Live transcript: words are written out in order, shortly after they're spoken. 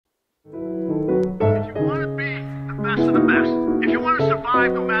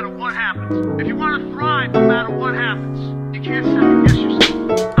survive no matter what happens, if you want to thrive no matter what happens, you can't second guess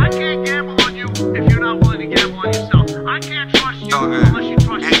yourself. I can't gamble on you if you're not willing to gamble on yourself. I can't trust you unless you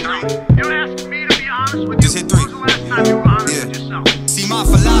trust yourself. You're asking me to be honest with you. Just hit three. When was the last time you were honest with yourself? See, my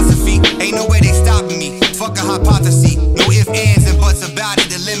philosophy, ain't no way they stopping me. Fuck a hypothesis, no ifs, ands, and buts about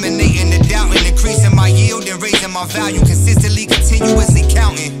it. Eliminating the doubt and increasing my yield and raising my value. Consistently, continuously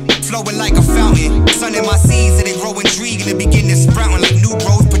counting, flowing like a fountain. Sunning my seeds so they grow intriguing and begin to sprouting like new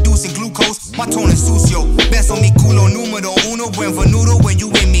growth, producing glucose. My tone is sucio, beso mi culo numero uno, buenvenuto when you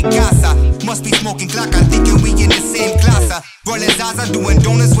in mi casa. Must be smoking Glock, I'm thinking we in the same class. Rolling Zaza, doing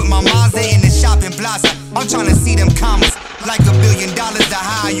donuts with my Mazda in the shopping plaza. I'm trying to see them commas, like $1 billion. The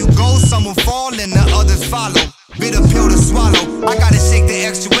higher you go, some will fall and the others follow. Bitter pill to swallow, I gotta shake the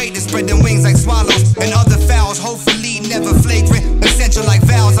extra weight to spread them wings like swallows. And other fouls, hopefully never flagrant. Essential like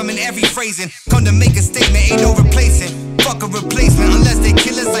vows, I'm in every phrasing. Come to make a statement, ain't no replacing. Fuck a replacement, unless they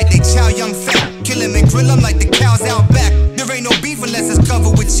kill us like they chow young fat. Kill him and grill him like the cows out back. There ain't no beef unless it's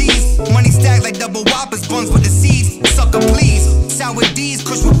covered with cheese. Money stacked like double whoppers, buns with the seeds. Sucker please, sour D's,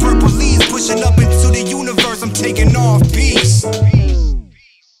 kush with purple leaves. Pushing up into the universe, I'm taking off, peace.